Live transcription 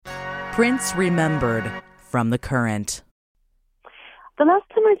Prince Remembered from The Current. The last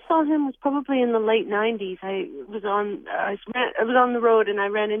time I saw him was probably in the late '90s. I was on the road and I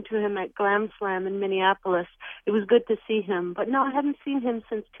ran into him at Glam Slam in Minneapolis. It was good to see him, but no, I haven't seen him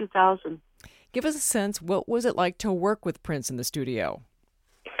since 2000. Give us a sense, what was it like to work with Prince in the studio?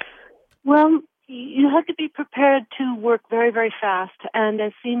 Well, you had to be prepared to work very, very fast and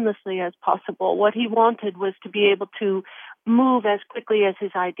as seamlessly as possible. What he wanted was to be able to move as quickly as his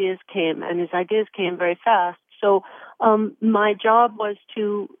ideas came, and his ideas came very fast. So my job was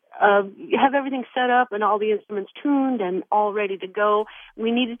to have everything set up and all the instruments tuned and all ready to go. We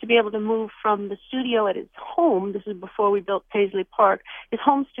needed to be able to move from the studio at his home. This is before we built Paisley Park. His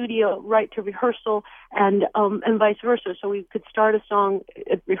home studio right to rehearsal and vice versa. So we could start a song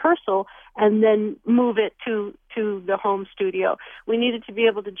at rehearsal and then move it to the home studio. We needed to be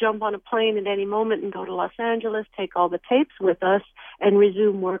able to jump on a plane at any moment and go to Los Angeles, take all the tapes with us, and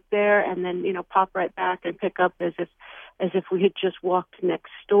resume work there, and then pop right back and pick up as if we had just walked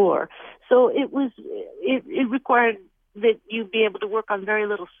next door. So it required that you be able to work on very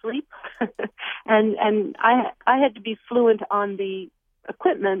little sleep, and I had to be fluent on the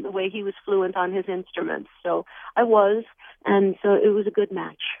equipment the way he was fluent on his instruments. So I was, and so it was a good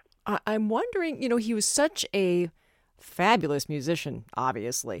match. I'm wondering, he was such a fabulous musician,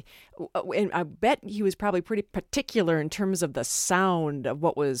 obviously. And I bet he was probably pretty particular in terms of the sound of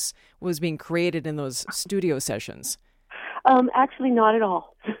what was being created in those studio sessions. Actually, not at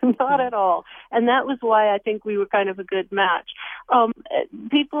all. Not at all. And that was why I think we were kind of a good match.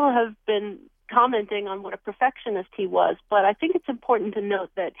 People have been commenting on what a perfectionist he was, but I think it's important to note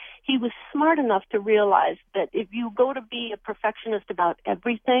that he was smart enough to realize that if you go to be a perfectionist about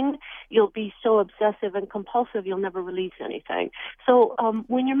everything, you'll be so obsessive and compulsive you'll never release anything. So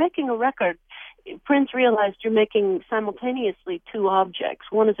when you're making a record, Prince realized you're making simultaneously two objects.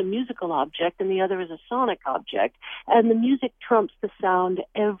 One is a musical object and the other is a sonic object, and the music trumps the sound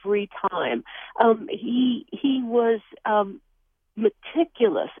every time. He was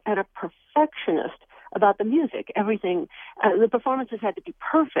meticulous and a perfectionist about the music. Everything, the performances had to be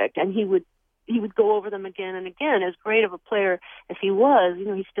perfect, and he would go over them again and again. As great of a player as he was,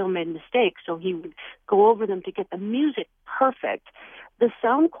 he still made mistakes, so he would go over them to get the music perfect. The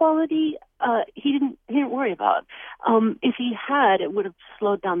sound quality, he didn't worry about. If he had, it would have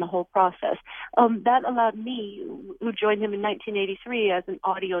slowed down the whole process. That allowed me, who joined him in 1983 as an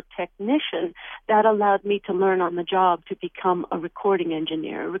audio technician, that allowed me to learn on the job to become a recording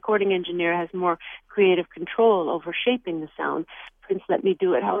engineer. A recording engineer has more creative control over shaping the sound. Prince let me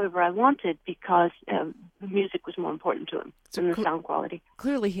do it however I wanted because the music was more important to him than the sound quality.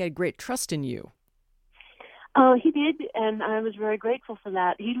 Clearly he had great trust in you. He did, and I was very grateful for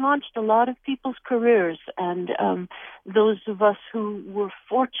that. He launched a lot of people's careers, and those of us who were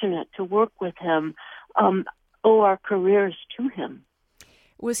fortunate to work with him owe our careers to him.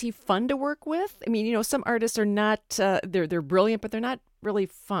 Was he fun to work with? I mean, some artists are not, they're brilliant, but they're not really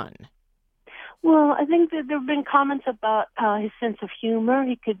fun. Well, I think that there have been comments about his sense of humor.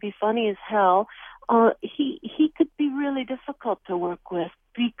 He could be funny as hell. He could be really difficult to work with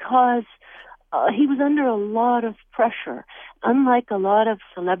because he was under a lot of pressure. Unlike a lot of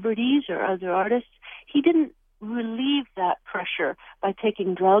celebrities or other artists, he didn't relieve that pressure by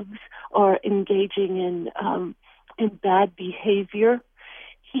taking drugs or engaging in bad behavior.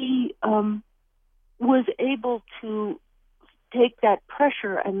 He was able to take that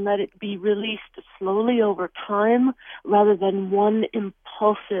pressure and let it be released slowly over time rather than one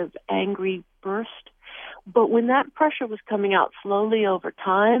impulsive, angry burst. But when that pressure was coming out slowly over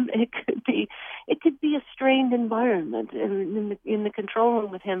time, it could be a strained environment. And in the control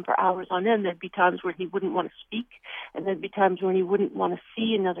room with him for hours on end, there'd be times where he wouldn't want to speak, and there'd be times when he wouldn't want to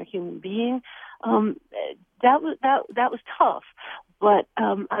see another human being. That was tough. But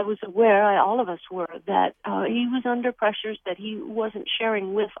I was aware, all of us were, that he was under pressures that he wasn't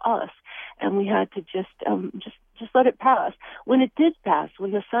sharing with us, and we had to just let it pass. When it did pass, when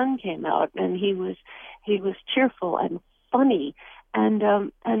the sun came out, and he was cheerful and funny, and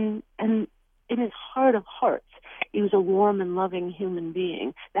in his heart of hearts, he was a warm and loving human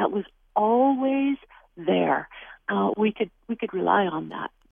being. That was always there. We could rely on that.